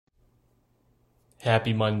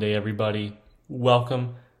Happy Monday, everybody.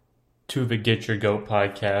 Welcome to the Get Your Goat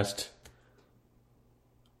podcast.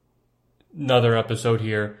 Another episode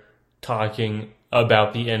here talking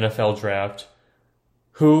about the NFL draft.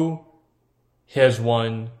 Who has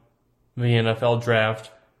won the NFL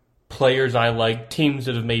draft? Players I like, teams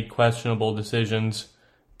that have made questionable decisions,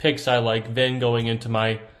 picks I like, then going into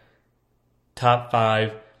my top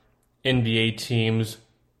 5 NBA teams,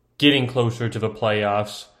 getting closer to the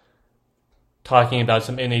playoffs. Talking about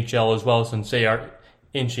some NHL as well, since they are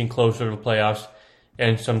inching closer to the playoffs,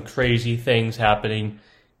 and some crazy things happening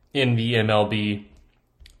in the MLB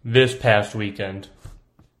this past weekend.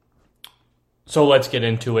 So let's get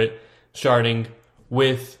into it, starting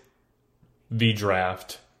with the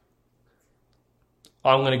draft.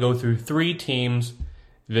 I'm going to go through 3 teams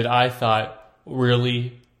that I thought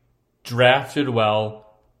really drafted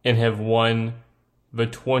well and have won the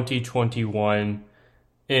 2021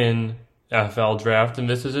 NFL draft, and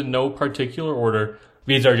this is in no particular order.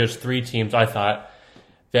 These are just 3 teams I thought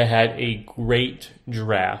that had a great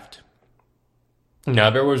draft. Now,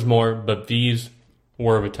 there was more, but these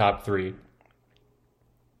were the top 3.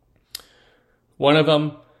 One of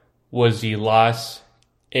them was the Los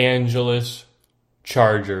Angeles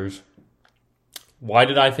Chargers. Why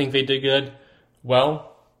did I think they did good?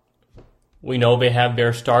 Well, we know they have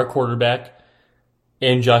their star quarterback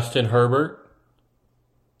in Justin Herbert.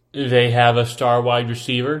 They have a star wide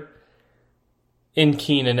receiver in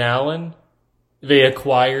Keenan Allen. They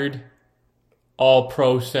acquired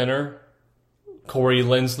all-pro center Corey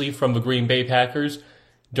Linsley from the Green Bay Packers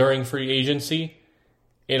during free agency.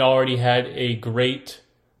 It already had a great,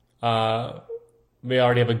 they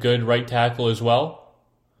already have a good right tackle as well.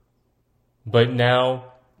 But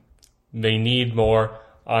now they need more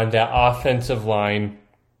on that offensive line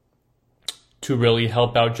to really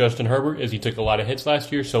help out Justin Herbert, as he took a lot of hits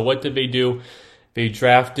last year. So what did they do? They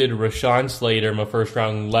drafted Rashawn Slater, a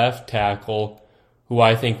first-round left tackle, who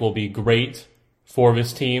I think will be great for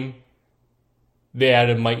this team. They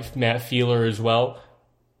added Matt Feeler as well.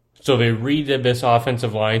 So they redid this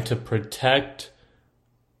offensive line to protect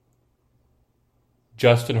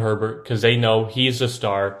Justin Herbert, because they know he's the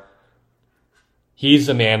star. He's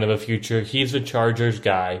the man of the future. He's the Chargers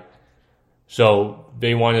guy. So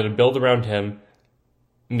they wanted to build around him.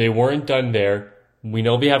 They weren't done there. We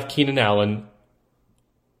know they have Keenan Allen,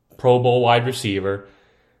 Pro Bowl wide receiver.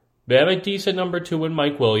 They have a decent number 2 in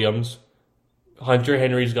Mike Williams. Hunter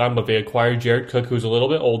Henry's gone, but they acquired Jared Cook, who's a little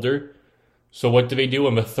bit older. So what did they do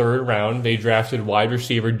in the 3rd round? They drafted wide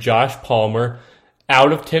receiver Josh Palmer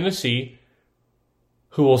out of Tennessee,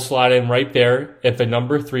 who will slot in right there at the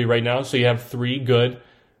number 3 right now. So you have 3 good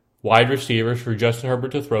wide receivers for Justin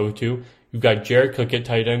Herbert to throw to. You've got Jared Cook at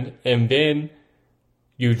tight end, and then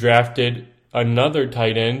you drafted another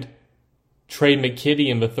tight end, Trey McKitty,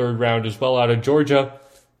 in the 3rd round as well out of Georgia,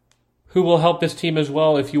 who will help this team as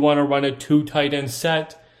well if you want to run a 2 tight end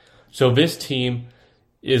set. So this team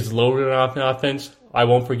is loaded on offense. I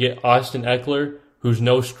won't forget Austin Eckler, who's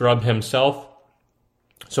no scrub himself.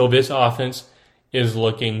 So this offense is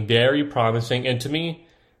looking very promising. And to me,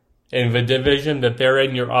 in the division that they're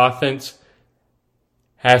in, your offense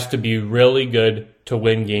has to be really good to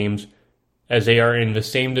win games, as they are in the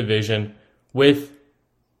same division with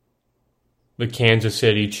the Kansas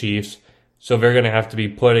City Chiefs. So they're going to have to be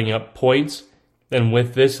putting up points. And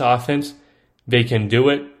with this offense, they can do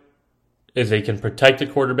it, as they can protect the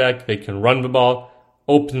quarterback, they can run the ball,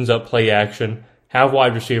 opens up play action, have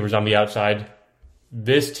wide receivers on the outside.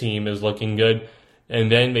 This team is looking good.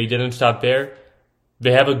 And then they didn't stop there.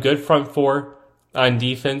 They have a good front 4 on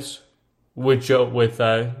defense with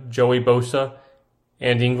Joey Bosa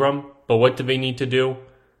and Ingram. But what do they need to do?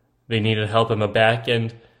 They needed help in the back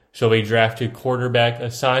end. So they drafted quarterback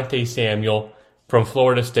Asante Samuel from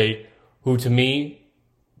Florida State, who to me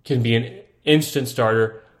can be an instant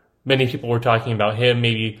starter. Many people were talking about him,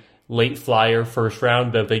 maybe late flyer 1st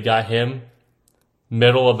round, but they got him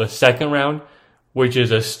middle of the 2nd round, which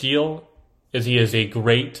is a steal, as he is a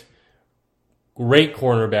great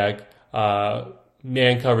cornerback.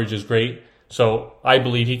 Man coverage is great. So I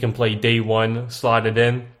believe he can play day 1 slotted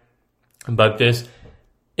in. But this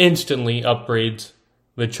instantly upgrades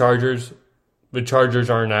the Chargers. The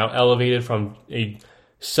Chargers are now elevated from a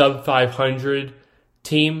sub-500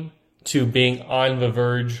 team to being on the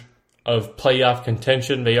verge of playoff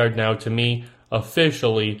contention. They are now, to me,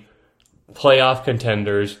 officially playoff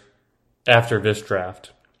contenders after this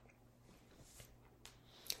draft.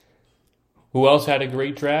 Who else had a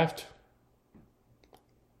great draft?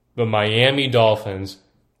 The Miami Dolphins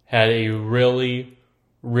had a really,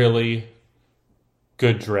 really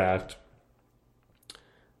good draft.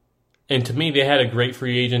 And to me, they had a great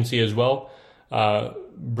free agency as well,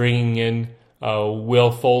 bringing in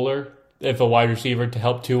Will Fuller as a wide receiver to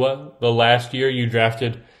help Tua. The last year, you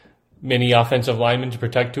drafted many offensive linemen to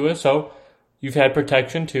protect Tua, so you've had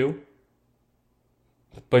protection too.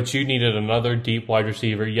 But you needed another deep wide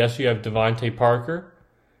receiver. Yes, you have Devontae Parker,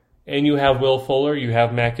 and you have Will Fuller. You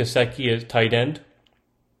have Matt Gesicki as tight end.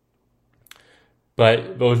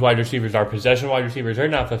 But those wide receivers are possession wide receivers. They're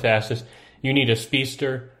not the fastest. You need a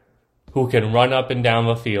speedster who can run up and down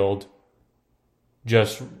the field,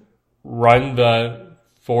 just run the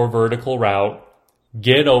 4 vertical route,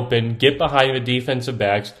 get open, get behind the defensive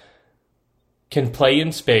backs, can play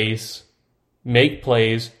in space, make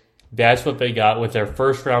plays. That's what they got with their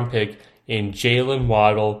first-round pick in Jalen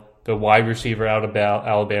Waddle, the wide receiver out of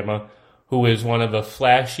Alabama, who is one of the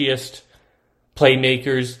flashiest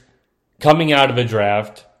playmakers coming out of the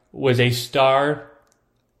draft, was a star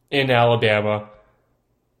in Alabama,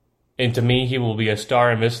 and to me, he will be a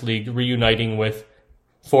star in this league, reuniting with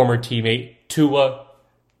former teammate Tua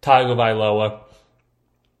Tagovailoa.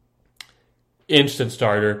 Instant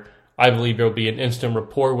starter. I believe there will be an instant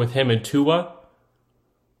rapport with him and Tua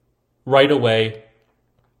right away.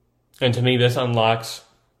 And to me, this unlocks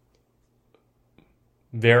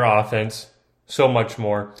their offense so much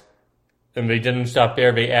more. And they didn't stop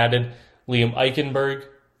there. They added Liam Eichenberg,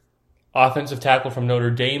 offensive tackle from Notre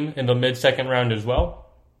Dame, in the mid-second round as well,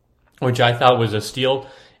 which I thought was a steal,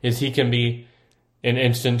 is he can be an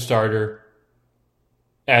instant starter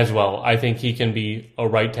as well. I think he can be a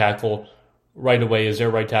right tackle right away, as their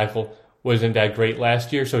right tackle wasn't that great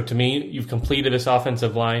last year. So to me, you've completed this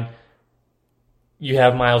offensive line. You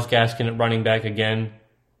have Myles Gaskin at running back again,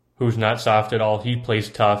 who's not soft at all. He plays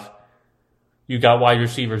tough. You got wide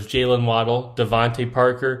receivers Jalen Waddle, Devontae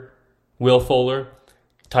Parker, Will Fuller,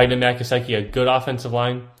 tight end Matt Gesicki, a good offensive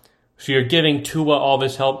line. So you're giving Tua all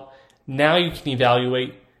this help. Now you can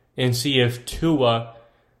evaluate and see if Tua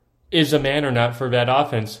is a man or not for that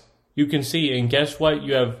offense. You can see, and guess what?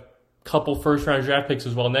 You have a couple first-round draft picks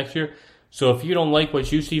as well next year. So if you don't like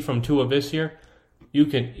what you see from Tua this year, you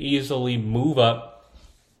can easily move up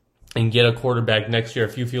and get a quarterback next year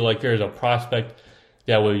if you feel like there's a prospect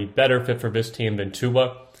that will be better fit for this team than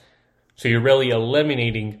Tua. So you're really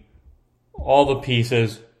eliminating all the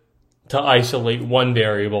pieces to isolate one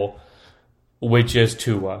variable, which is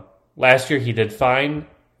Tua. Last year he did fine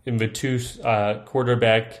in the 2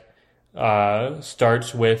 quarterback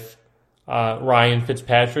starts with Ryan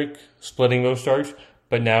Fitzpatrick splitting those starts.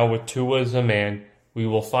 But now with Tua as a man, we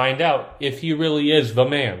will find out if he really is the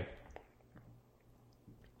man.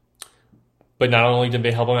 But not only did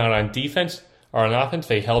they help him out on defense or on offense,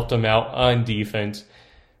 they helped him out on defense.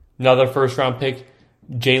 Another first-round pick,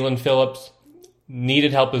 Jalen Phillips,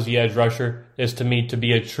 needed help as the edge rusher. Is to me, to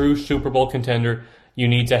be a true Super Bowl contender, you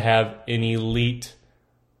need to have an elite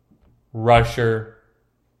rusher,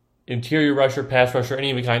 interior rusher, pass rusher,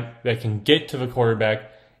 any of the kind that can get to the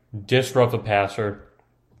quarterback, disrupt the passer.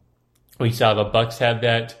 We saw the Bucs have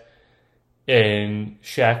that in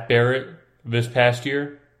Shaq Barrett this past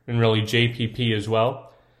year, and really JPP as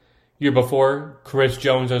well. Year before, Chris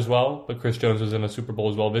Jones as well, but Chris Jones was in the Super Bowl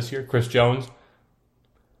as well this year. Chris Jones,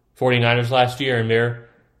 49ers last year, and their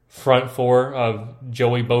front 4 of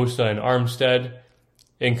Joey Bosa and Armstead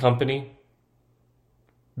and company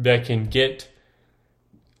that can get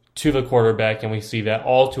to the quarterback, and we see that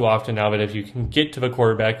all too often now, that if you can get to the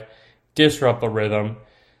quarterback, disrupt the rhythm,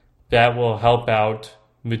 that will help out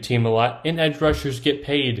the team a lot. And edge rushers get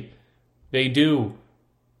paid. They do.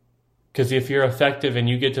 Because if you're effective and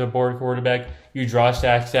you get to the board quarterback, you draw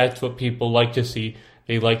sacks. That's what people like to see.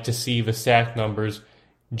 They like to see the sack numbers.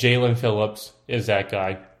 Jalen Phillips is that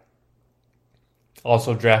guy.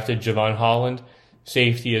 Also drafted Javon Holland,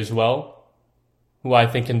 safety as well, who I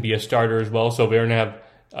think can be a starter as well. So we're going to have,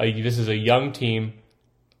 this is a young team,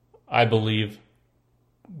 I believe,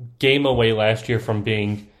 game away last year from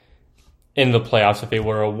being in the playoffs. If they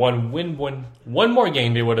were a one more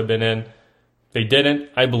game they would have been in. They didn't.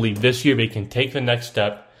 I believe this year they can take the next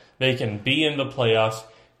step. They can be in the playoffs.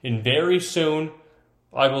 And very soon,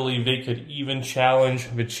 I believe they could even challenge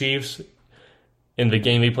the Chiefs in the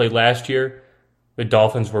game they played last year. The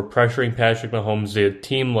Dolphins were pressuring Patrick Mahomes. The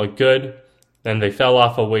team looked good, and they fell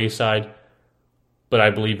off a wayside. But I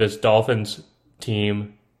believe this Dolphins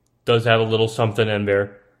team does have a little something in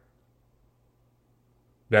there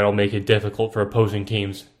that'll make it difficult for opposing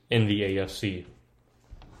teams in the AFC.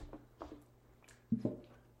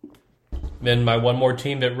 Then my one more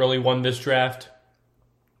team that really won this draft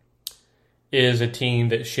is a team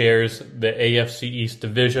that shares the AFC East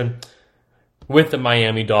division with the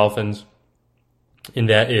Miami Dolphins, and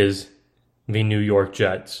that is the New York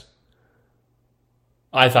Jets.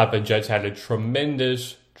 I thought the Jets had a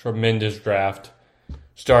tremendous, tremendous draft,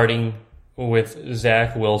 starting with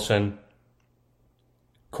Zach Wilson,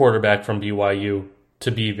 quarterback from BYU,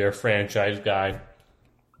 to be their franchise guy.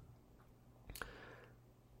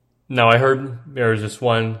 Now, I heard there was this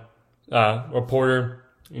one reporter,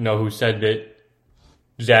 who said that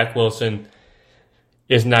Zach Wilson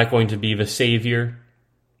is not going to be the savior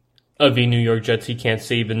of the New York Jets. He can't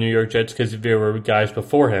save the New York Jets because there were guys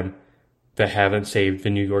before him that haven't saved the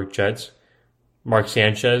New York Jets. Mark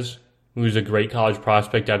Sanchez, who's a great college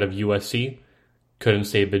prospect out of USC, couldn't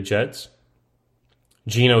save the Jets.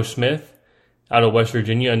 Geno Smith, out of West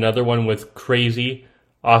Virginia, another one with crazy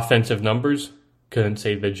offensive numbers, couldn't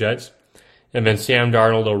save the Jets. And then Sam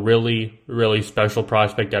Darnold, a really, really special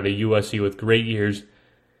prospect out of USC with great years,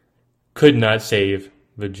 could not save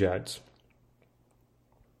the Jets.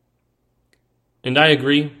 And I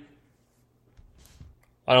agree.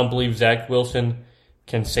 I don't believe Zach Wilson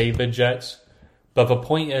can save the Jets. But the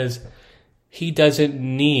point is, he doesn't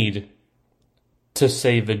need to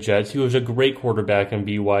save the Jets. He was a great quarterback in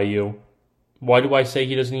BYU. Why do I say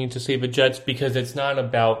he doesn't need to save the Jets? Because it's not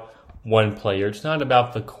about one player. It's not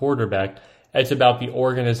about the quarterback. It's about the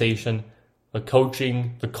organization, the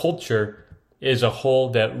coaching, the culture as a whole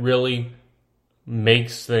that really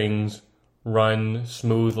makes things run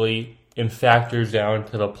smoothly and factors down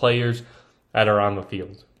to the players that are on the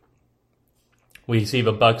field. We see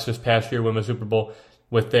the Bucs this past year win the Super Bowl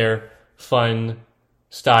with their fun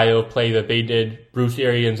style of play that they did. Bruce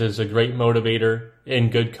Arians is a great motivator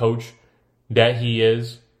and good coach that he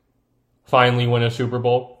is. Finally win a Super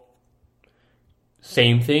Bowl.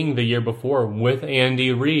 Same thing the year before with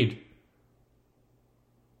Andy Reid.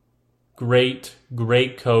 Great,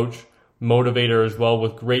 great coach, motivator as well,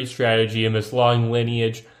 with great strategy and this long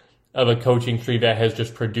lineage of a coaching tree that has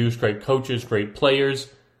just produced great coaches, great players.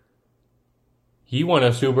 He won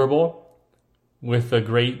a Super Bowl with a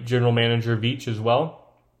great general manager Veach as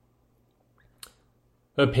well.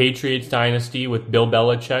 The Patriots dynasty with Bill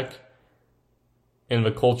Belichick and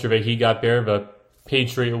the culture that he got there, the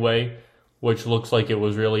Patriot way, which looks like it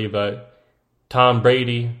was really the Tom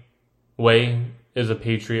Brady way, is a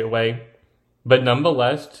Patriot way. But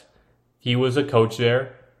nonetheless, he was a coach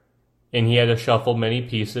there, and he had to shuffle many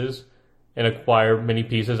pieces and acquire many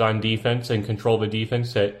pieces on defense and control the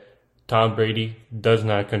defense that Tom Brady does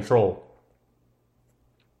not control.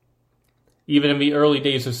 Even in the early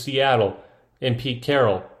days of Seattle and Pete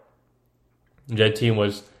Carroll, that team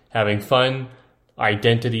was having fun,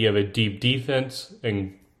 identity of a deep defense,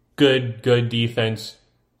 and good defense,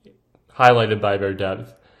 highlighted by their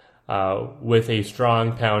depth, with a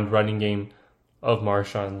strong pound running game of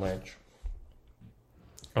Marshawn Lynch.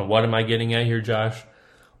 And what am I getting at here, Josh?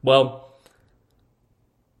 Well,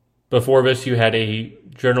 before this, you had a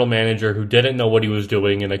general manager who didn't know what he was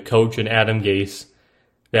doing and a coach in Adam Gase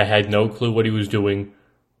that had no clue what he was doing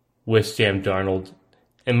with Sam Darnold.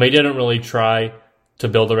 And they didn't really try to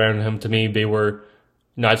build around him. To me, they were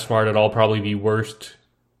not smart at all, probably the worst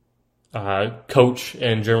coach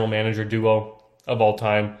and general manager duo of all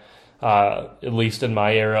time. At least in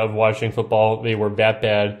my era of watching football, they were that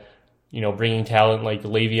bad. Bringing talent like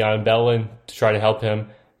Le'Veon Bell in to try to help him,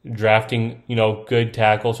 drafting, good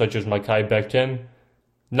tackles such as Mekhi Becton,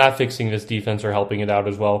 not fixing this defense or helping it out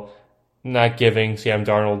as well, not giving Sam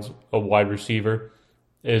Darnold a wide receiver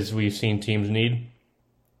as we've seen teams need.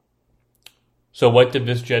 So what did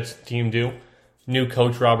this Jets team do? New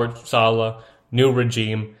coach Robert Saleh, new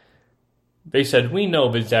regime. They said, we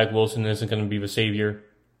know that Zach Wilson isn't going to be the savior,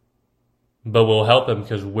 but we'll help him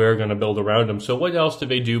because we're going to build around him. So what else did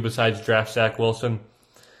they do besides draft Zach Wilson?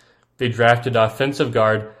 They drafted offensive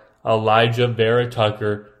guard Elijah Vera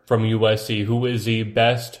Tucker from USC, who is the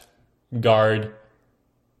best guard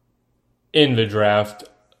in the draft.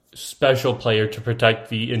 Special player to protect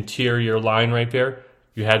the interior line right there.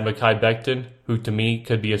 You had Mekhi Becton, who to me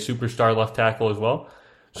could be a superstar left tackle as well.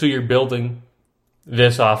 So you're building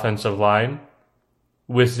this offensive line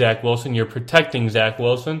with Zach Wilson. You're protecting Zach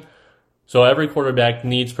Wilson. So every quarterback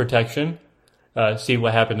needs protection. See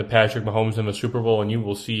what happened to Patrick Mahomes in the Super Bowl, and you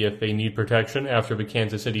will see if they need protection after the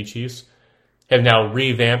Kansas City Chiefs have now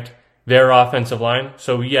revamped their offensive line.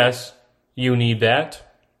 So yes, you need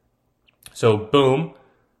that. So boom,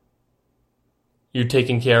 you're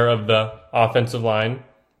taking care of the offensive line.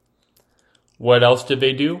 What else did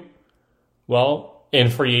they do? Well, in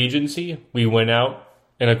free agency, we went out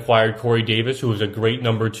and acquired Corey Davis, who was a great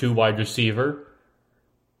number 2 wide receiver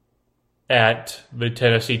at the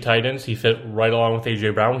Tennessee Titans. He fit right along with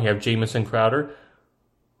A.J. Brown. We have Jamison Crowder,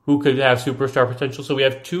 who could have superstar potential. So we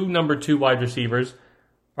have 2 number 2 wide receivers.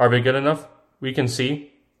 Are they good enough? We can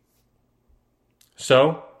see.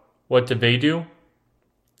 So, what did they do?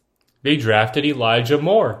 They drafted Elijah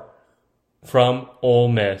Moore from Ole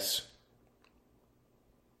Miss.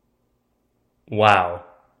 Wow.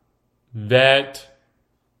 That,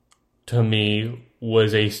 to me,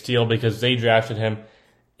 was a steal because they drafted him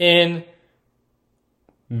in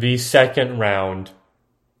the second round.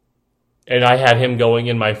 And I had him going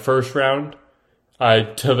in my first round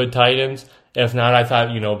to the Titans. If not, I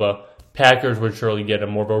thought, the Packers would surely get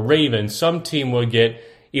him more. But Ravens, some team would get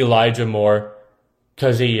Elijah Moore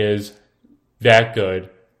because he is that good.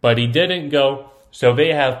 But he didn't go. So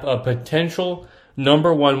they have a potential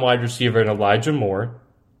number one wide receiver in Elijah Moore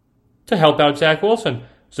to help out Zach Wilson.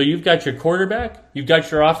 So you've got your quarterback, you've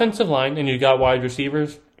got your offensive line, and you've got wide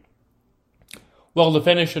receivers. Well, to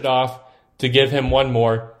finish it off, to give him one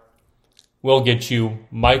more, we'll get you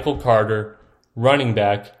Michael Carter, running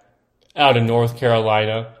back out of North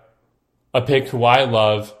Carolina, a pick who I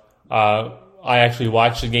love. I actually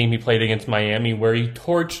watched the game he played against Miami where he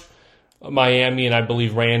torched Miami and I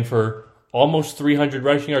believe ran for almost 300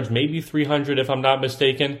 rushing yards, maybe 300 if I'm not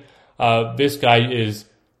mistaken. This guy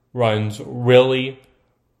runs really,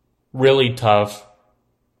 really tough.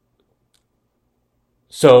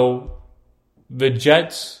 So the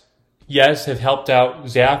Jets, yes, have helped out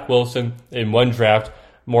Zach Wilson in one draft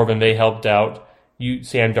more than they helped out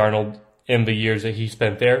Sam Darnold in the years that he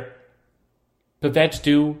spent there. But that's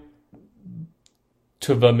due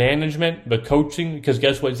to the management, the coaching, because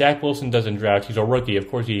guess what? Zach Wilson doesn't draft. He's a rookie. Of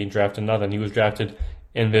course he ain't drafted nothing. He was drafted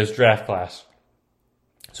in this draft class.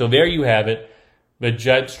 So there you have it. The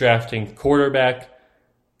Jets drafting quarterback,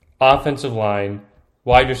 offensive line,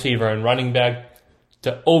 wide receiver, and running back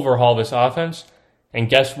to overhaul this offense. And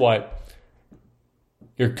guess what?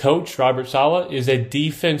 Your coach, Robert Saleh, is a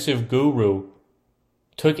defensive guru.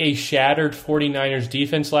 Took a shattered 49ers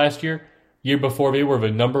defense last year. Year before, they were the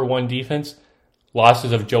number one defense.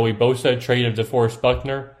 Losses of Joey Bosa, trade of DeForest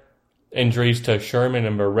Buckner, injuries to Sherman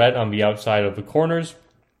and Barrett on the outside of the corners.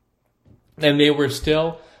 And they were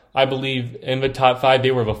still, I believe, in the top five.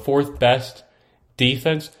 They were the fourth best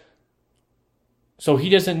defense. So he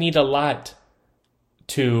doesn't need a lot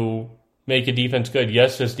to make a defense good.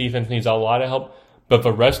 Yes, this defense needs a lot of help, but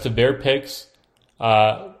the rest of their picks,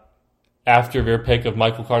 after their pick of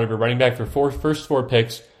Michael Carter, the running back, their first four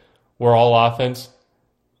picks were all offense.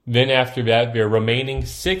 Then after that, their remaining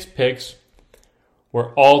 6 picks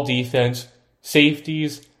were all defense,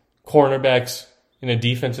 safeties, cornerbacks, and a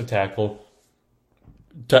defensive tackle.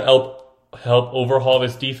 To help overhaul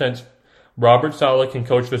this defense, Robert Saleh can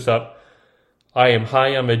coach this up. I am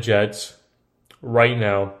high on the Jets right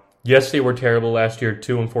now. Yes, they were terrible last year,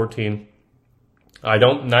 2-14.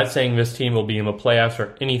 Not saying this team will be in the playoffs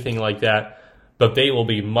or anything like that, but they will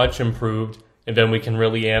be much improved, and then we can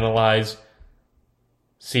really analyze,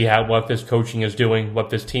 see what this coaching is doing,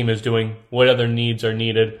 what this team is doing, what other needs are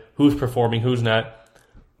needed, who's performing, who's not.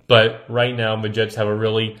 But right now, the Jets have a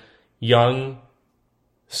really young,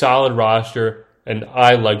 solid roster, and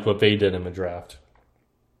I liked what they did in the draft.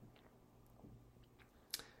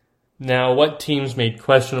 Now, what teams made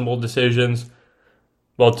questionable decisions?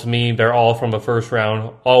 Well, to me, they're all from the first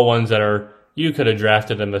round, all ones that you could have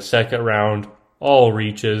drafted in the second round, all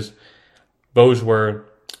reaches. Those were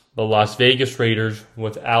the Las Vegas Raiders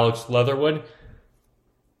with Alex Leatherwood.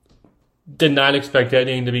 Did not expect that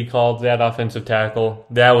name to be called, that offensive tackle.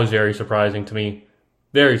 That was very surprising to me.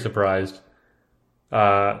 Very surprised.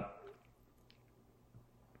 Couldn't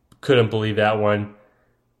believe that one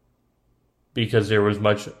because there was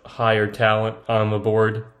much higher talent on the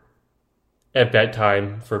board at that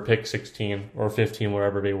time for pick 16 or 15,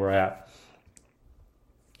 wherever they were at.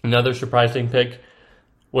 Another surprising pick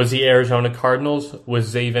was the Arizona Cardinals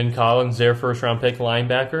with Zaven Collins, their first-round pick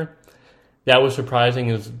linebacker. That was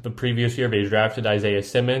surprising as the previous year they drafted Isaiah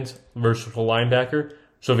Simmons, versatile linebacker.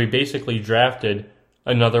 So they basically drafted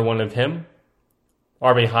another one of him.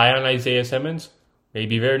 Are they high on Isaiah Simmons?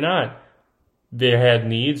 Maybe they're not. They had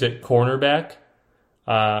needs at cornerback.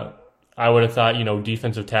 I would have thought,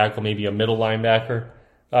 defensive tackle, maybe a middle linebacker.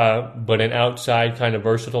 But an outside kind of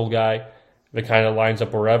versatile guy that kind of lines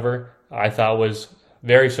up wherever, I thought was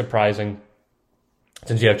very surprising.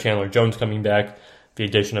 Since you have Chandler Jones coming back, the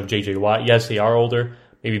addition of J.J. Watt. Yes, they are older.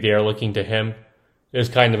 Maybe they are looking to him as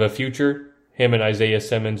kind of a future, him and Isaiah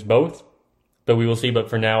Simmons both. But we will see. But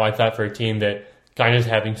for now, I thought for a team that kind of is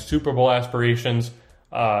having Super Bowl aspirations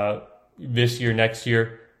this year, next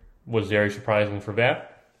year, was very surprising for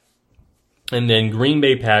that. And then Green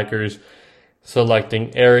Bay Packers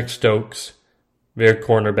selecting Eric Stokes, their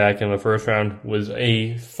cornerback in the first round, was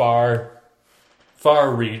a far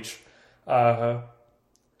reach. To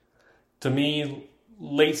me,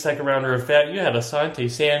 late second rounder of that, you had Asante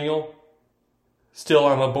Samuel still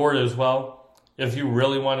on the board as well. If you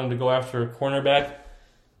really wanted to go after a cornerback,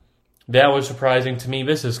 that was surprising to me.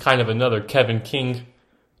 This is kind of another Kevin King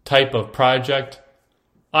type of project.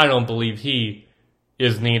 I don't believe he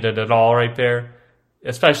is needed at all right there,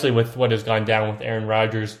 especially with what has gone down with Aaron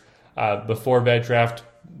Rodgers before that draft,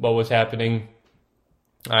 what was happening.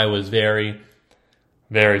 I was very,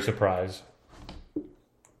 very surprised.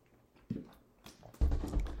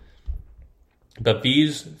 But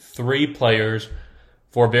these three players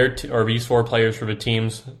these four players for the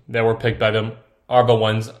teams that were picked by them are the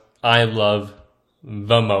ones I love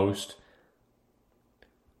the most.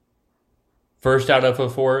 First out of the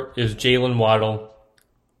four is Jalen Waddle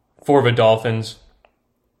for the Dolphins.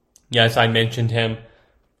 Yes, I mentioned him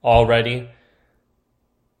already.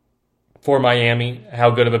 For Miami, how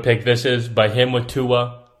good of a pick this is, but him with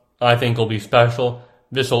Tua, I think will be special.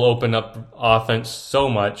 This will open up offense so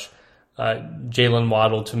much. Jalen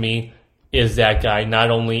Waddle, to me, is that guy,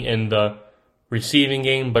 not only in the receiving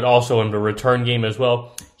game, but also in the return game as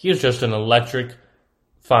well. He is just an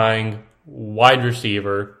electrifying wide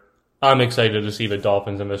receiver. I'm excited to see the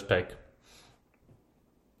Dolphins in this pick.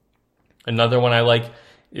 Another one I like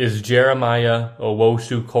is Jeremiah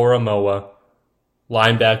Owusu-Koramoah,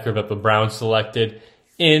 linebacker that the Browns selected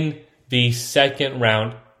in the second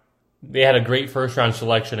round. They had a great first-round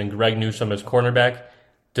selection in Greg Newsome as cornerback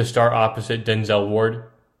to start opposite Denzel Ward,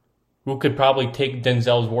 who could probably take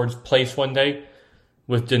Denzel Ward's place one day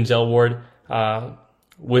with Denzel Ward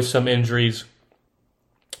with some injuries,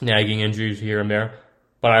 nagging injuries here and there.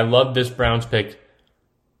 But I love this Browns pick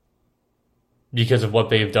because of what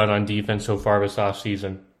they've done on defense so far this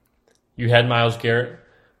offseason. You had Myles Garrett,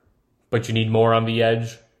 but you need more on the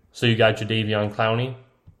edge, so you got Jadeveon Clowney.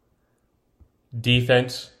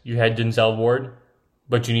 Defense, you had Denzel Ward,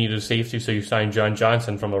 but you needed a safety, so you signed John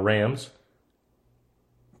Johnson from the Rams.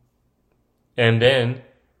 And then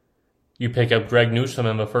you pick up Greg Newsome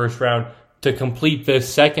in the first round to complete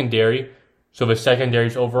this secondary. So the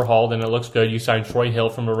secondary's overhauled and it looks good. You signed Troy Hill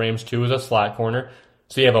from the Rams too as a slot corner.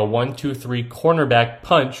 So you have a 1-2-3 cornerback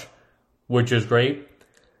punch, which is great.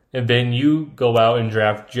 And then you go out and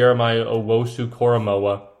draft Jeremiah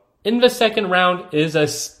Owusu-Koramoah. In the second round is a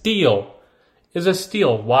steal.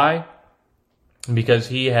 Why? Because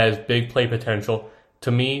he has big play potential.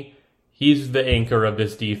 To me, he's the anchor of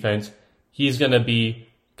this defense. He's going to be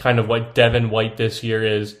kind of what Devin White this year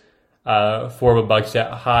is for the Bucs,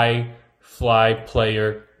 that high fly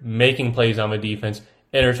player, making plays on the defense,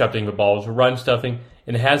 intercepting the balls, run stuffing,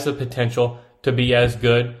 and has the potential to be as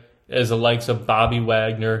good as the likes of Bobby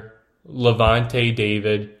Wagner, Levante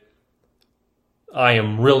David. I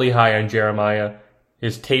am really high on Jeremiah.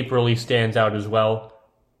 His tape really stands out as well.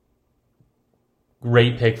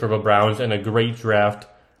 Great pick for the Browns and a great draft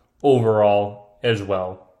overall as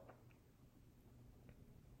well.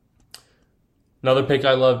 Another pick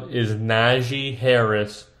I love is Najee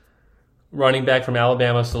Harris, running back from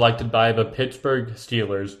Alabama, selected by the Pittsburgh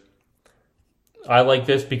Steelers. I like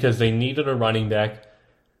this because they needed a running back.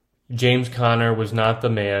 James Conner was not the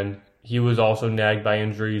man. He was also nagged by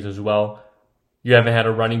injuries as well. You haven't had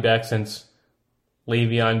a running back since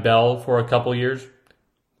Le'Veon Bell for a couple years,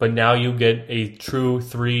 but now you get a true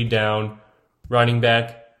 3-down running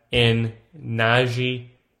back in Najee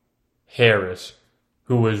Harris,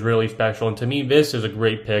 who was really special. And to me, this is a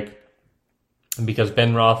great pick because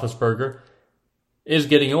Ben Roethlisberger is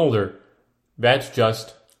getting older. That's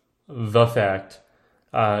just the fact.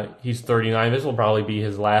 He's 39. This will probably be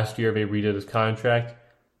his last year. They redid his contract.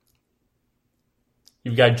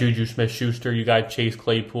 You've got Juju Smith-Schuster. You got Chase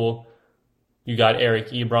Claypool. You got Eric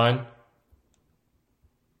Ebron.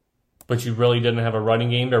 But you really didn't have a running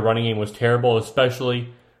game. Their running game was terrible, especially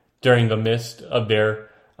during the midst of their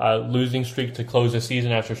losing streak to close the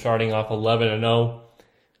season after starting off 11-0,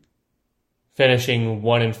 finishing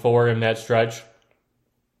 1-4 in that stretch.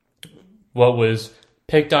 What was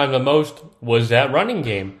picked on the most was that running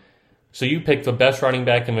game. So you picked the best running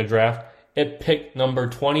back in the draft. It picked number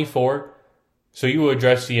 24. So you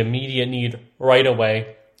address the immediate need right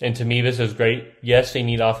away. And to me, this is great. Yes, they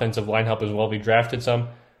need offensive line help as well. We drafted some.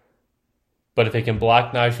 But if they can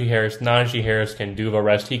block Najee Harris can do the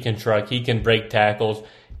rest. He can truck. He can break tackles.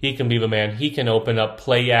 He can be the man. He can open up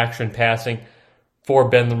play-action passing for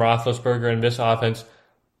Ben Roethlisberger in this offense.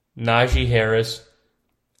 Najee Harris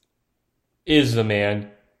is the man.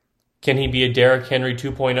 Can he be a Derrick Henry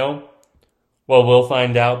 2.0? Well, we'll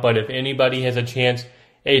find out. But if anybody has a chance,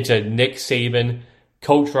 it's a Nick Saban,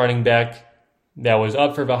 coach running back that was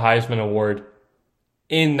up for the Heisman Award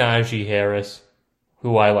in Najee Harris,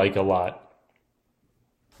 who I like a lot.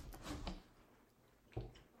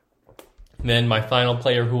 Then my final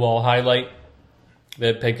player who I'll highlight,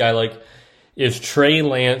 that pick I like, is Trey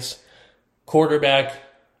Lance, quarterback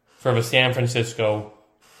for the San Francisco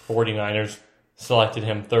 49ers. Selected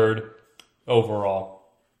him 3rd overall.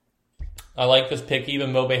 I like this pick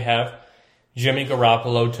even though they have Jimmy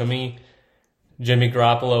Garoppolo. To me, Jimmy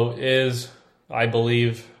Garoppolo is, I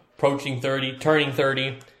believe, approaching 30, turning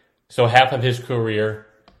 30. So half of his career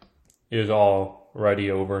is already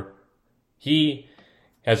over. He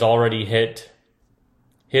has already hit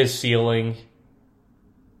his ceiling.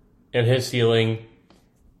 And his ceiling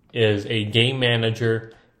is a game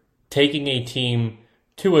manager taking a team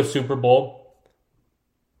to a Super Bowl,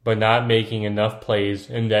 but not making enough plays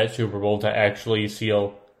in that Super Bowl to actually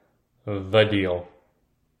seal the deal.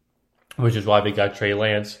 Which is why they got Trey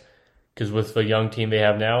Lance. Because with the young team they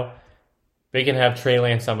have now, they can have Trey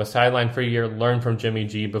Lance on the sideline for a year, learn from Jimmy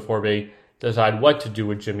G before they decide what to do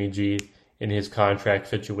with Jimmy G in his contract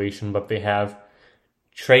situation. But they have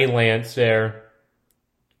Trey Lance there,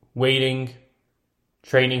 waiting,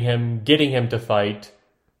 training him, getting him to fight,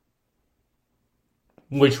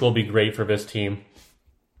 which will be great for this team.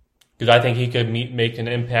 Because I think he could make an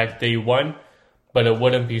impact day one, but it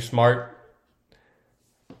wouldn't be smart.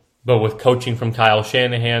 But with coaching from Kyle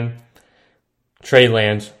Shanahan, Trey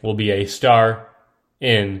Lance will be a star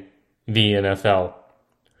in the NFL.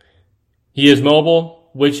 He is mobile,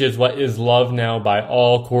 which is what is loved now by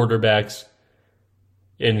all quarterbacks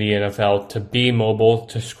in the NFL, to be mobile,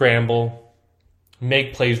 to scramble,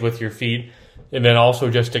 make plays with your feet, and then also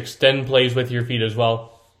just extend plays with your feet as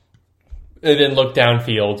well. And then look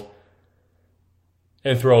downfield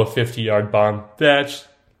and throw a 50-yard bomb. That's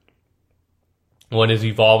what is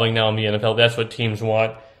evolving now in the NFL. That's what teams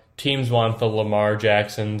want. Teams want the Lamar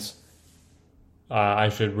Jacksons. I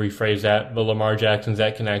should rephrase that. The Lamar Jacksons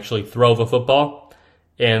that can actually throw the football.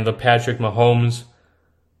 And the Patrick Mahomes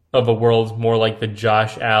of the world, more like the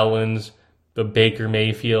Josh Allens, the Baker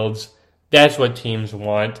Mayfields. That's what teams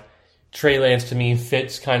want. Trey Lance, to me,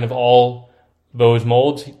 fits kind of all those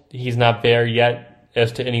molds. He's not there yet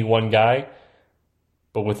as to any one guy.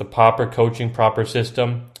 But with a proper coaching, proper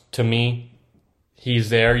system, to me, he's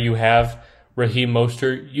there. You have Raheem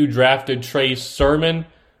Mostert. You drafted Trey Sermon,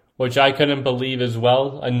 which I couldn't believe as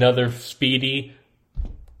well. Another speedy,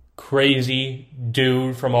 crazy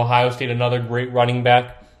dude from Ohio State, another great running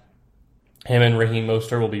back. Him and Raheem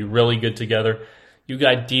Mostert will be really good together. You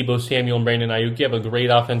got Deebo Samuel and Brandon Ayuk. You have a great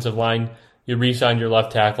offensive line. You re-signed your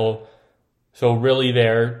left tackle. So really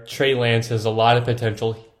there, Trey Lance has a lot of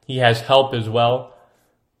potential. He has help as well.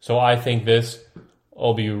 So I think this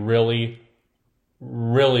will be really,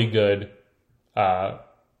 really good for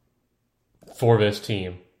this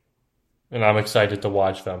team. And I'm excited to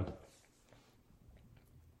watch them.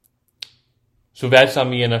 So that's on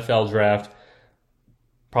the NFL draft.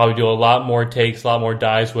 Probably do a lot more takes, a lot more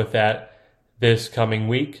dives with that this coming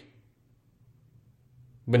week.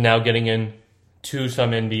 But now getting into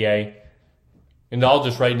some NBA. And I'll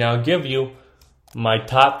just right now give you my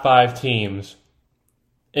top 5 teams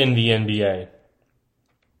in the NBA.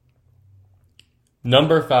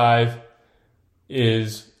 Number 5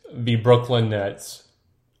 is the Brooklyn Nets.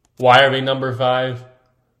 Why are they number 5?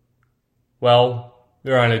 Well,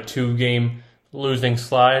 they're on a 2-game losing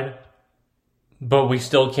slide, but we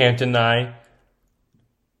still can't deny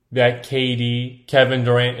that Kevin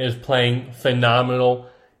Durant is playing phenomenal,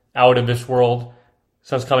 out of this world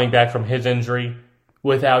since coming back from his injury.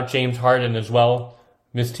 Without James Harden as well,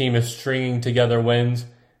 this team is stringing together wins,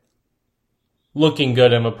 looking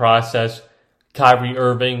good in the process. Kyrie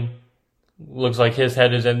Irving looks like his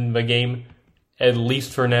head is in the game, at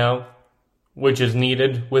least for now, which is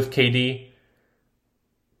needed with KD.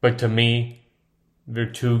 But to me, their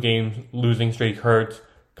 2-game losing streak hurts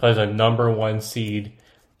because a number 1 seed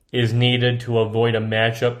is needed to avoid a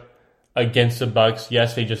matchup against the Bucks.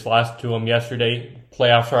 Yes, they just lost to them yesterday.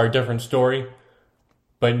 Playoffs are a different story.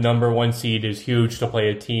 But number 1 seed is huge to play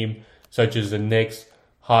a team such as the Knicks,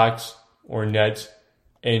 Hawks, or Nets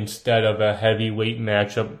instead of a heavyweight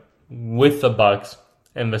matchup with the Bucks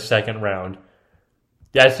in the second round.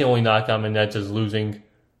 That's the only knock on the Nets, is losing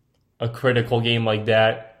a critical game like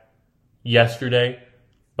that yesterday.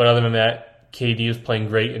 But other than that, KD is playing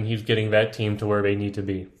great and he's getting that team to where they need to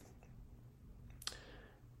be.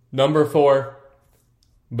 Number 4,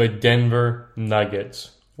 the Denver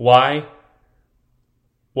Nuggets. Why?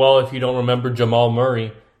 Well, if you don't remember, Jamal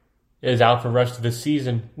Murray is out for the rest of the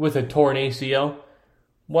season with a torn ACL.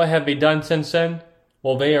 What have they done since then?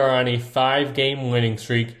 Well, they are on a 5-game winning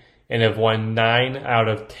streak and have won 9 out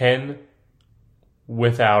of 10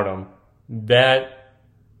 without him. That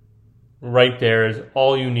right there is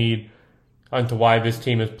all you need onto why this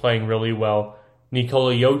team is playing really well.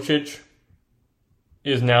 Nikola Jokic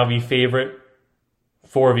is now the favorite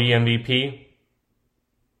for the MVP.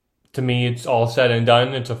 To me, it's all said and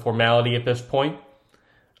done. It's a formality at this point.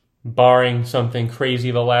 Barring something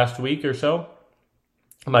crazy the last week or so,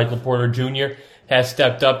 Michael Porter Jr. has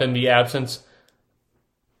stepped up in the absence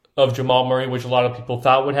of Jamal Murray, which a lot of people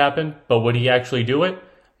thought would happen. But would he actually do it?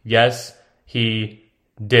 Yes, he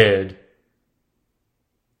did.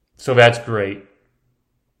 So that's great.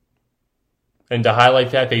 And to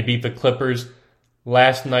highlight that, they beat the Clippers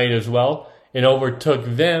last night as well and overtook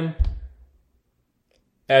them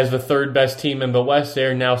as the third best team in the West.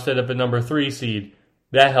 They're now set up at number 3 seed.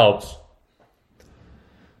 That helps.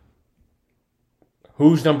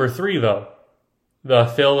 Who's number 3, though? The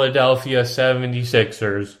Philadelphia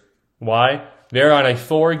 76ers. Why? They're on a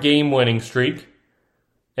 4-game winning streak,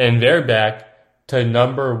 and they're back to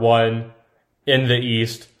number 1 in the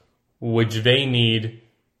East, which they need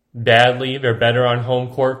badly. They're better on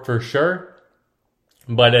home court for sure.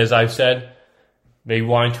 But as I've said, they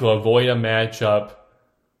want to avoid a matchup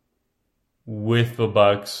with the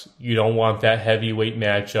Bucks. You don't want that heavyweight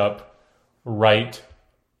matchup right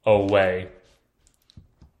away.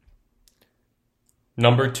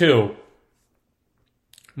 Number 2,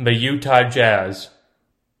 the Utah Jazz.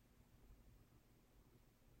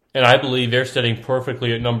 And I believe they're sitting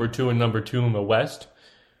perfectly at number 2 and number 2 in the West,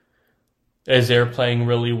 as they're playing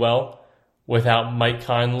really well without Mike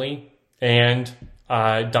Conley and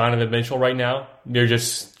Donovan Mitchell right now. They're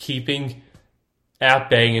just keeping at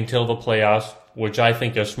bay until the playoffs, which I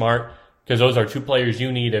think is smart, because those are 2 players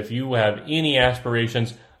you need if you have any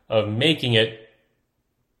aspirations of making it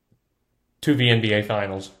to the NBA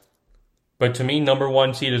Finals. But to me, number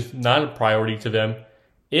 1 seed is not a priority to them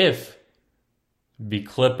if the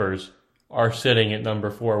Clippers are sitting at number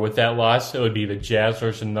 4. With that loss, it would be the Jazz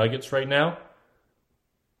versus Nuggets right now.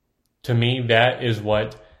 To me, that is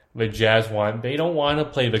what the Jazz want. They don't want to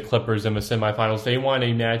play the Clippers in the semifinals. They want a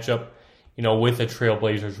matchup, with the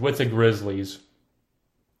Trailblazers, with the Grizzlies.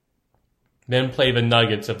 Then play the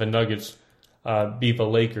Nuggets if the Nuggets beat the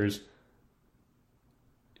Lakers.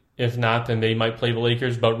 If not, then they might play the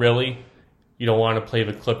Lakers. But really, you don't want to play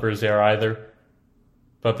the Clippers there either.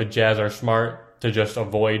 But the Jazz are smart to just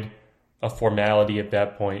avoid a formality at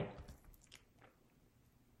that point.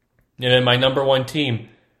 And then my number 1 team,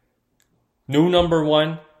 new number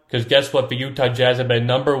 1, because guess what? The Utah Jazz have been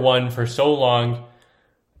number 1 for so long.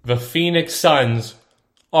 The Phoenix Suns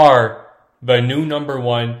are the new number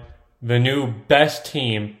 1, the new best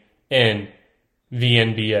team in the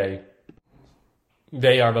NBA.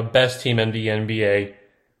 They are the best team in the NBA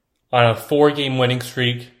on a 4-game winning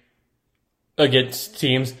streak against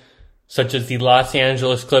teams such as the Los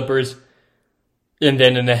Angeles Clippers, and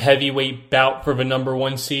then in a heavyweight bout for the number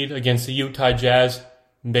 1 seed against the Utah Jazz,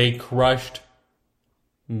 they crushed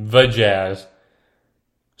the Jazz.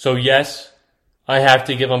 So yes, I have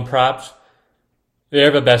to give them props.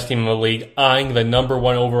 They're the best team in the league, eyeing the number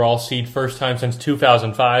 1 overall seed, first time since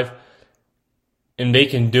 2005. And they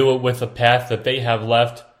can do it with the path that they have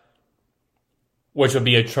left, which would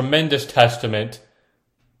be a tremendous testament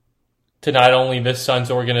to not only this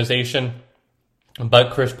Suns organization,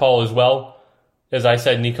 but Chris Paul as well. As I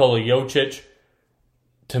said, Nikola Jokic,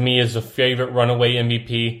 to me, is the favorite runaway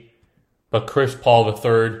MVP, but Chris Paul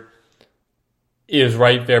III is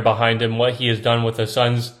right there behind him. What he has done with the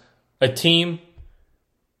Suns, a team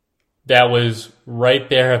that was right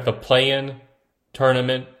there at the play-in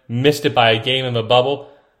tournament, missed it by a game in the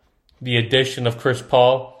bubble. The addition of Chris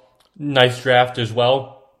Paul, nice draft as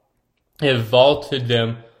well, has vaulted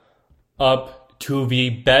them up to the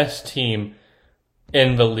best team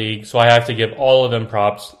in the league. So I have to give all of them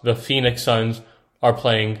props. The Phoenix Suns are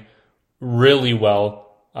playing really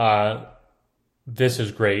well. This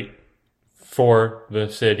is great for the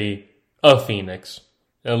city of Phoenix.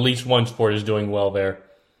 At least one sport is doing well there.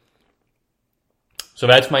 So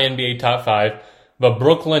that's my NBA top 5. The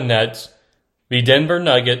Brooklyn Nets, the Denver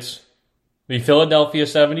Nuggets, the Philadelphia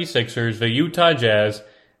 76ers, the Utah Jazz,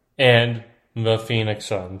 and the Phoenix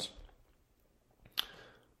Suns.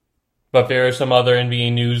 But there is some other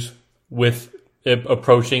NBA news with it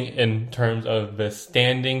approaching in terms of the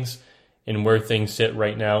standings and where things sit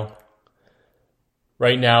right now.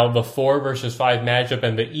 Right now, the 4 versus 5 matchup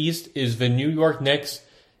in the East is the New York Knicks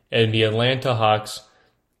and the Atlanta Hawks.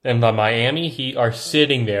 And the Miami Heat are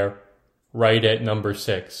sitting there right at number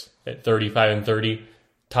 6 at 35-30,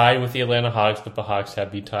 tied with the Atlanta Hawks, but the Hawks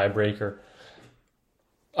have the tiebreaker.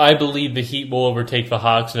 I believe the Heat will overtake the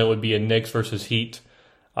Hawks, and it would be a Knicks versus Heat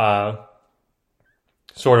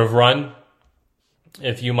sort of run,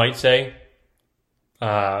 if you might say.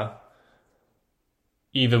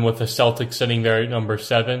 even with the Celtics sitting there at number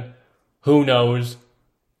 7. Who knows?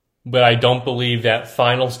 But I don't believe that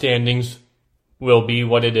final standings will be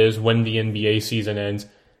what it is when the NBA season ends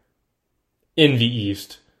in the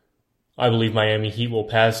East. I believe Miami Heat will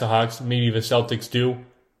pass the Hawks. Maybe the Celtics do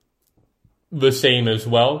the same as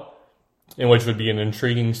well, in which would be an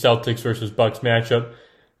intriguing Celtics versus Bucks matchup.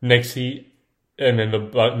 Knicks Heat, and then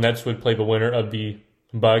the Nets would play the winner of the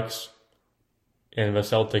Bucks and the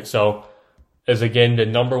Celtics. So, as again, the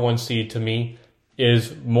number 1 seed to me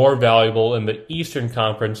is more valuable in the Eastern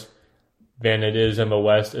Conference than it is in the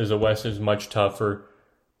West, as the West is much tougher.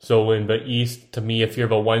 So in the East, to me, if you're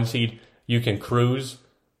the 1 seed, you can cruise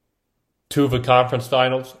to the conference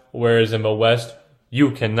finals, whereas in the West,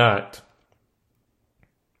 you cannot.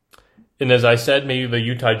 And as I said, maybe the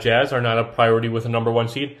Utah Jazz are not a priority with the number 1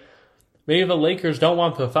 seed. Maybe the Lakers don't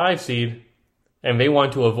want the 5 seed, and they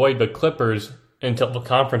want to avoid the Clippers until the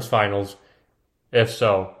conference finals. If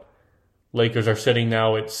so, Lakers are sitting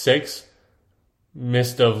now at 6,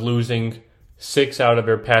 missed of losing 6 out of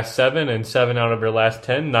their past 7 and 7 out of their last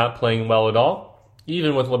 10, not playing well at all.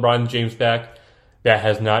 Even with LeBron James back, that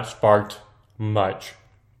has not sparked much.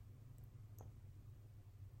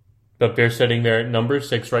 But they're sitting there at number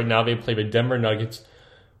 6 right now. They play the Denver Nuggets,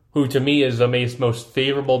 who to me is the most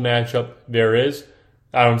favorable matchup there is.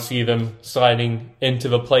 I don't see them sliding into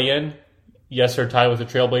the play-in. Yes, they're tied with the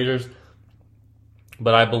Trailblazers,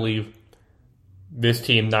 but I believe this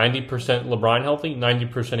team, 90% LeBron healthy,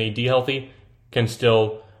 90% AD healthy, can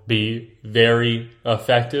still be very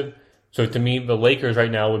effective. So to me, the Lakers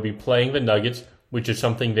right now would be playing the Nuggets, which is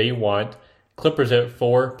something they want. Clippers at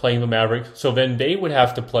 4, playing the Mavericks. So then they would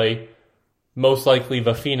have to play most likely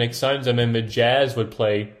the Phoenix Suns, and then the Jazz would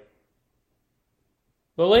play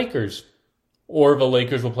the Lakers. Or the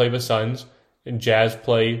Lakers will play the Suns, and Jazz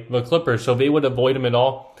play the Clippers. So they would avoid them at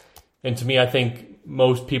all. And to me, I think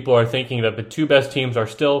most people are thinking that the 2 best teams are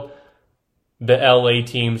still the LA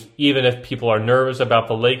teams, even if people are nervous about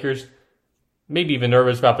the Lakers, maybe even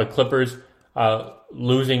nervous about the Clippers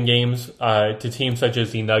losing games to teams such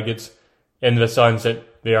as the Nuggets and the Suns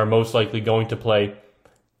that they are most likely going to play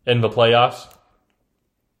in the playoffs.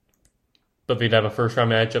 But they'd have a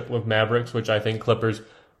first-round matchup with Mavericks, which I think Clippers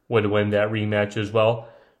would win that rematch as well.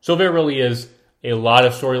 So there really is a lot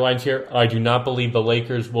of storylines here. I do not believe the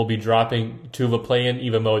Lakers will be dropping to the play-in,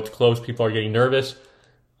 even though it's close. People are getting nervous.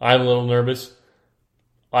 I'm a little nervous.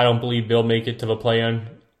 I don't believe they'll make it to the play-in.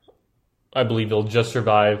 I believe they'll just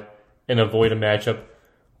survive and avoid a matchup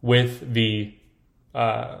with the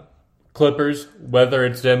Clippers, whether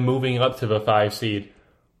it's them moving up to the 5 seed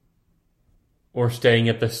or staying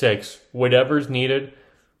at the 6. Whatever's needed.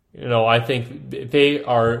 I think they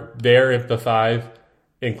are there at the 5,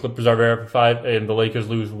 and Clippers are there at the 5, and the Lakers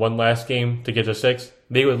lose one last game to get to 6.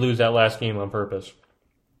 They would lose that last game on purpose,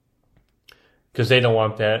 because they don't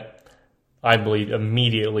want that, I believe,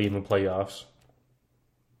 immediately in the playoffs.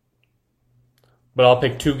 But I'll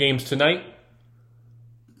pick 2 games tonight.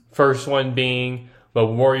 First one being the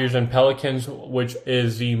Warriors and Pelicans, which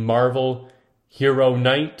is the Marvel Hero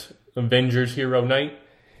Night, Avengers Hero Night.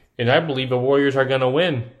 And I believe the Warriors are going to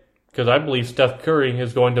win, because I believe Steph Curry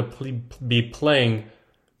is going to be playing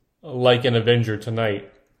like an Avenger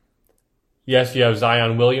tonight. Yes, you have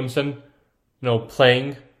Zion Williamson,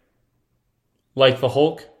 playing like the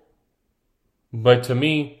Hulk. But to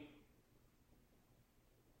me,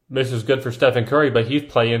 this is good for Stephen Curry, but he's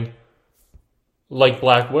playing like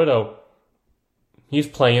Black Widow. He's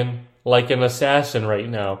playing like an assassin right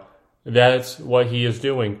now. That's what he is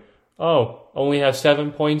doing. Oh, only have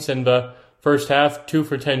 7 points in the first half, 2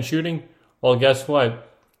 for 10 shooting? Well, guess what?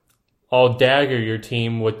 I'll dagger your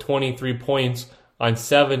team with 23 points on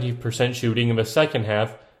 70% shooting in the second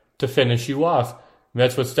half to finish you off. And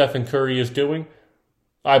that's what Stephen Curry is doing.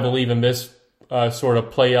 I believe in this sort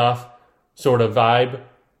of playoff sort of vibe.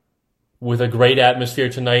 With a great atmosphere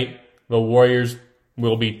tonight, the Warriors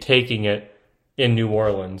will be taking it in New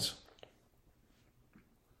Orleans.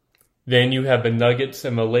 Then you have the Nuggets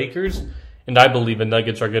and the Lakers, and I believe the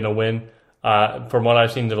Nuggets are going to win. From what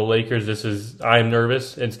I've seen to the Lakers, I'm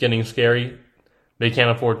nervous. It's getting scary. They can't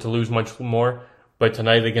afford to lose much more. But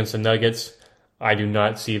tonight against the Nuggets, I do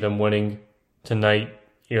not see them winning tonight,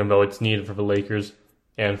 even though it's needed for the Lakers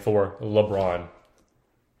and for LeBron.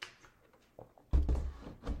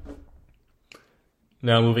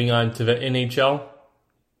 Now moving on to the NHL.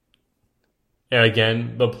 And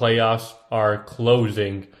again, the playoffs are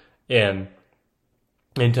closing in.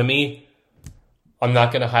 And to me, I'm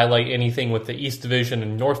not going to highlight anything with the East Division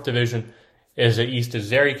and North Division, as the East is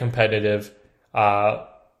very competitive,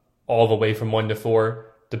 all the way from 1 to 4,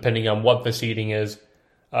 depending on what the seeding is.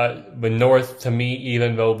 But North, to me,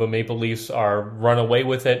 even though the Maple Leafs are run away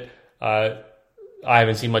with it, I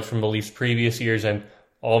haven't seen much from the Leafs previous years, and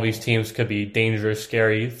all these teams could be dangerous,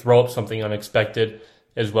 scary, throw up something unexpected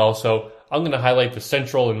as well. So I'm going to highlight the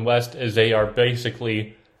Central and West as they are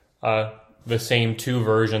basically the same two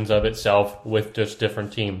versions of itself with just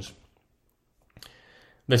different teams.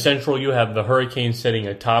 The Central, you have the Hurricanes sitting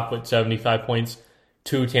atop with 75 points,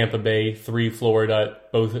 2 Tampa Bay, 3 Florida,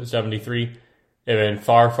 both at 73. And then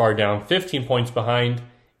far down, 15 points behind,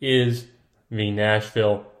 is the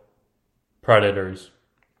Nashville Predators.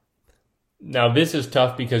 Now, this is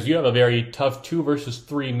tough because you have a very tough 2 versus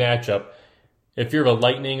 3 matchup. If you're the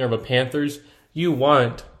Lightning or the Panthers, you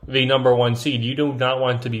want the number 1 seed. You do not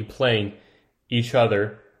want to be playing each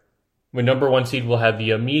other. The number 1 seed will have the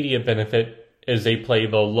immediate benefit as they play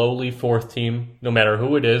the lowly 4th team, no matter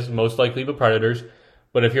who it is, most likely the Predators.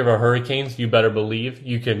 But if you're the Hurricanes, you better believe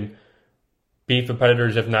you can beat the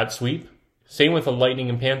Predators, if not sweep. Same with the Lightning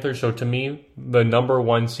and Panthers. So to me, the number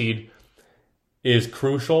 1 seed is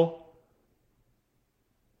crucial.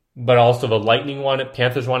 But also the Lightning want it,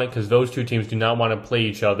 Panthers want it, because those two teams do not want to play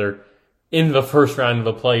each other in the first round of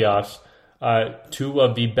the playoffs. 2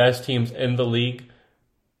 of the best teams in the league,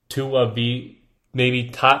 2 of the maybe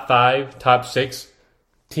top 5, top 6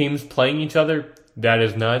 teams playing each other, that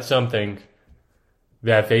is not something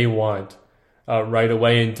that they want right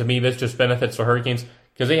away. And to me, this just benefits the Hurricanes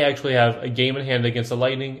because they actually have a game in hand against the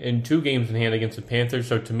Lightning and 2 games in hand against the Panthers.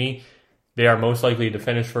 So to me, they are most likely to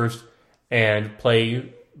finish first and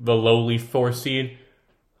play the lowly 4th seed,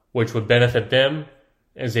 which would benefit them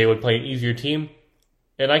as they would play an easier team.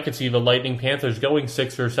 And I could see the Lightning Panthers going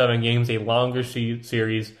 6 or 7 games, a longer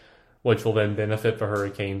series, which will then benefit the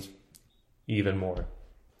Hurricanes even more.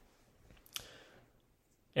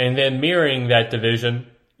 And then mirroring that division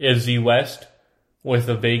is the West, with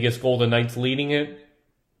the Vegas Golden Knights leading it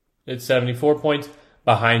at 74 points.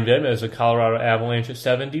 Behind them is the Colorado Avalanche at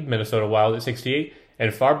 70, Minnesota Wild at 68.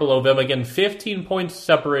 And far below them, again, 15 points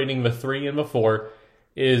separating the 3 and the 4,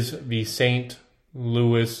 is the St.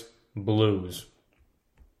 Louis Blues.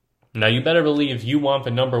 Now, you better believe you want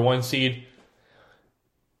the number 1 seed,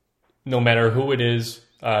 no matter who it is,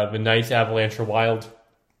 the Knights, Avalanche, or Wild.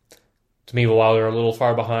 To me, the Wild are a little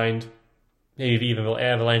far behind, maybe even the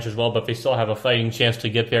Avalanche as well, but they still have a fighting chance to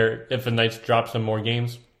get there if the Knights drop some more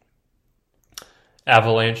games.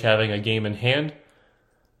 Avalanche having a game in hand.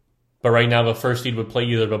 But right now, the first seed would play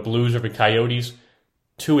either the Blues or the Coyotes.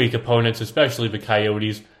 2 weak opponents, especially the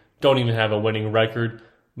Coyotes, don't even have a winning record.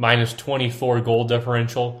 Minus 24 goal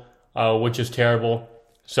differential, which is terrible.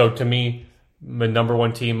 So to me, the number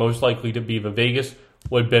 1 team, most likely to be the Vegas,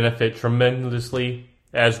 would benefit tremendously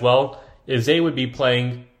as well, as they would be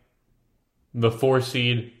playing the 4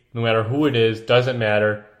 seed, no matter who it is, doesn't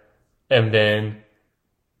matter. And then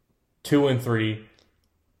 2 and 3,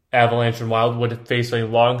 Avalanche and Wild would face a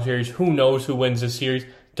long series. Who knows who wins this series?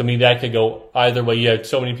 To me, that could go either way. You had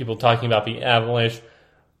so many people talking about the Avalanche,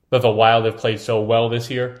 but the Wild have played so well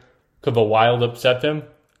this year. Could the Wild upset them?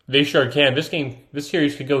 They sure can. This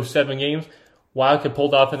series could go 7 games. Wild could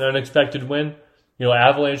pull off an unexpected win.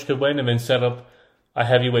 Avalanche could win and then set up a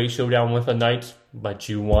heavyweight showdown with the Knights, but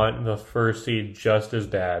you want the first seed just as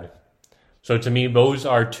bad. So to me, those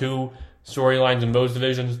are 2 storylines in those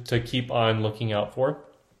divisions to keep on looking out for.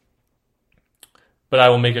 But I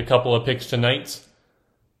will make a couple of picks tonight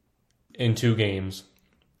in 2 games.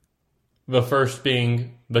 The first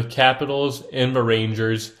being the Capitals and the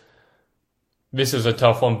Rangers. This is a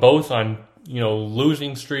tough one, both on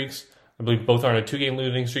losing streaks. I believe both are on a 2-game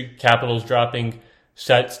losing streak. Capitals dropping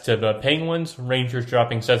sets to the Penguins, Rangers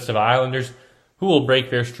dropping sets to the Islanders. Who will break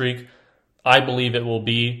their streak? I believe it will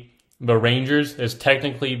be the Rangers, as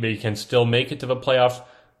technically they can still make it to the playoffs,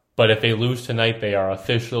 but if they lose tonight, they are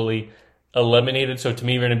officially eliminated. So to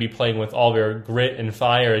me, they're going to be playing with all their grit and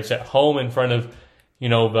fire. It's at home in front of,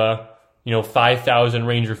 the 5,000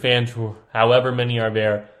 Ranger fans, who, however many are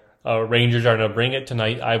there. Rangers are going to bring it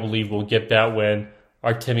tonight. I believe we'll get that win.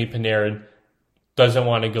 Artemi Panarin doesn't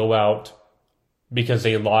want to go out because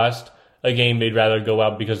they lost a game. They'd rather go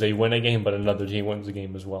out because they win a game, but another team wins the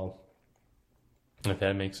game as well. If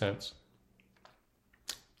that makes sense.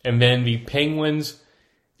 And then the Penguins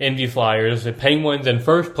and the Flyers. The Penguins in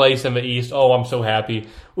first place in the East. Oh, I'm so happy.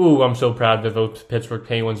 Ooh, I'm so proud that those Pittsburgh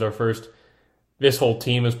Penguins are first. This whole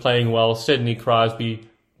team is playing well. Sidney Crosby,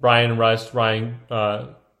 Brian Rust, and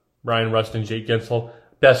Jake Gensel.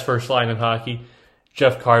 Best first line in hockey.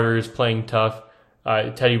 Jeff Carter is playing tough.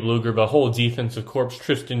 Teddy Bluger, the whole defensive corps.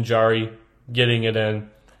 Tristan Jarry getting it in.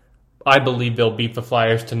 I believe they'll beat the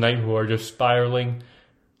Flyers tonight, who are just spiraling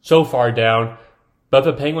so far down. But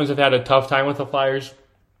the Penguins have had a tough time with the Flyers.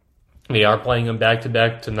 They are playing them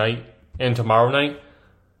back-to-back tonight and tomorrow night.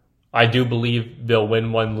 I do believe they'll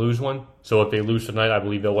win one, lose one. So if they lose tonight, I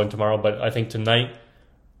believe they'll win tomorrow. But I think tonight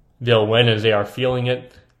they'll win as they are feeling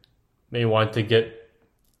it. They want to get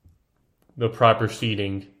the proper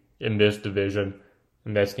seeding in this division,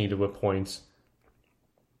 and that's needed with points.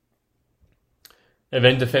 And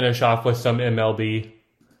then to finish off with some MLB,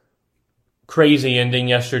 crazy ending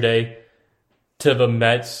yesterday to the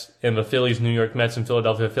Mets and the Phillies, New York Mets and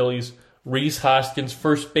Philadelphia Phillies. Rhys Hoskins,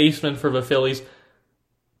 first baseman for the Phillies,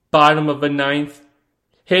 bottom of the ninth,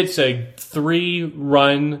 hits a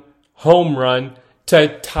 3-run home run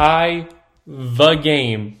to tie the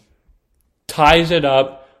game. Ties it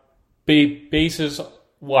up. Bases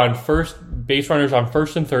on first, base runners on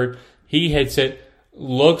first and third. He hits it.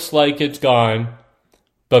 Looks like it's gone,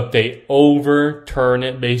 but they overturn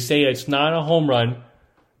it. They say it's not a home run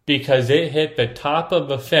because it hit the top of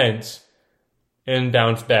the fence and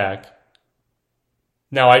bounced back.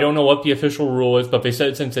 Now, I don't know what the official rule is, but they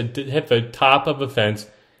said since it hit the top of the fence,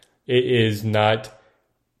 it is not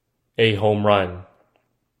a home run.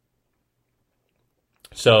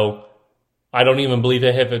 So, I don't even believe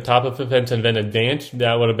it hit the top of the fence and then advanced.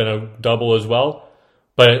 That would have been a double as well.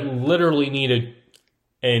 But it literally needed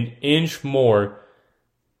an inch more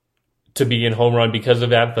to be in home run. Because of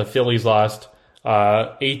that, the Phillies lost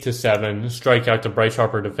 8-7. Strikeout to Bryce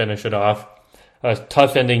Harper to finish it off. A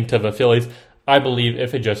tough ending to the Phillies. I believe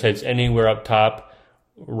if it just hits anywhere up top,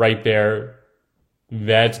 right there,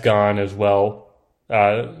 that's gone as well.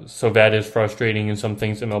 So that is frustrating in some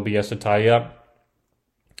things MLB has to tie up.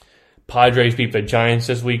 Padres beat the Giants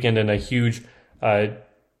this weekend in a huge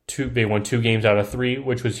they won 2 games out of 3,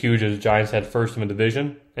 which was huge as the Giants had first in the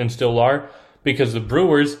division and still are, because the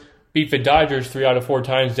Brewers beat the Dodgers 3 out of 4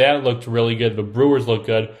 times. That looked really good. The Brewers looked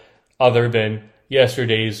good other than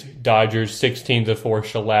yesterday's Dodgers 16-4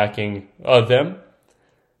 shellacking of them.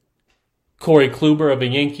 Corey Kluber of the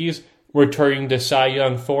Yankees returning to Cy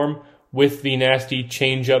Young form with the nasty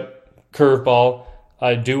changeup curveball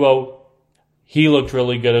duo. He looked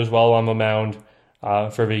really good as well on the mound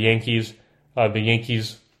for the Yankees. The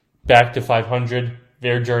Yankees back to 500.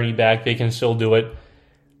 Their journey back, they can still do it.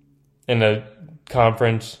 In the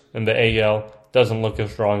conference, in the AL, doesn't look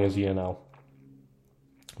as strong as the NL.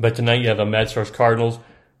 But tonight you have the Mets versus Cardinals,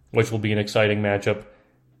 which will be an exciting matchup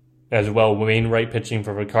as well. Wainwright pitching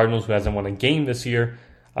for the Cardinals, who hasn't won a game this year.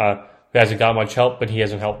 Who hasn't got much help, but he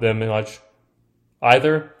hasn't helped them much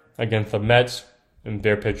either against the Mets. And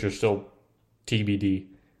their pitcher's still TBD.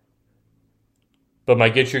 But my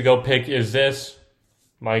Get Your Go pick is this.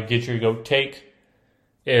 My Get Your Go take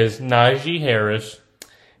is Najee Harris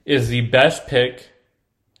is the best pick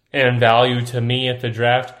and value to me at the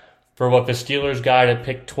draft for what the Steelers got at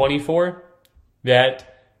pick 24.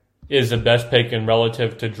 That is the best pick in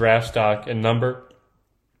relative to draft stock and number.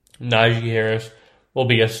 Najee Harris will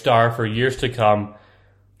be a star for years to come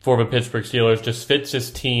for the Pittsburgh Steelers. Just fits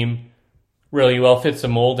his team really well, fits the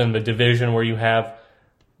mold in the division where you have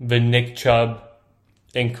the Nick Chubb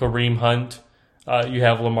and Kareem Hunt. You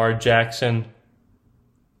have Lamar Jackson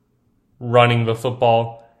running the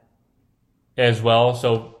football as well.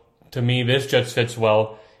 So to me, this just fits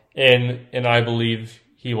well. And I believe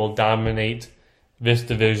he will dominate this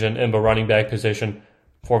division in the running back position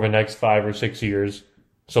for the next 5 or 6 years.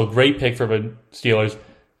 So great pick for the Steelers.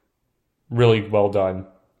 Really well done.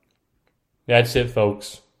 That's it,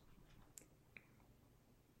 folks.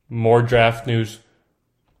 More draft news,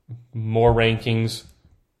 more rankings,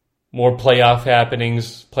 more playoff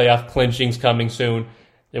happenings, playoff clinchings coming soon.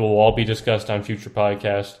 It will all be discussed on future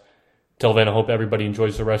podcasts. Till then, I hope everybody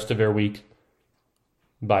enjoys the rest of their week.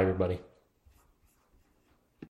 Bye, everybody.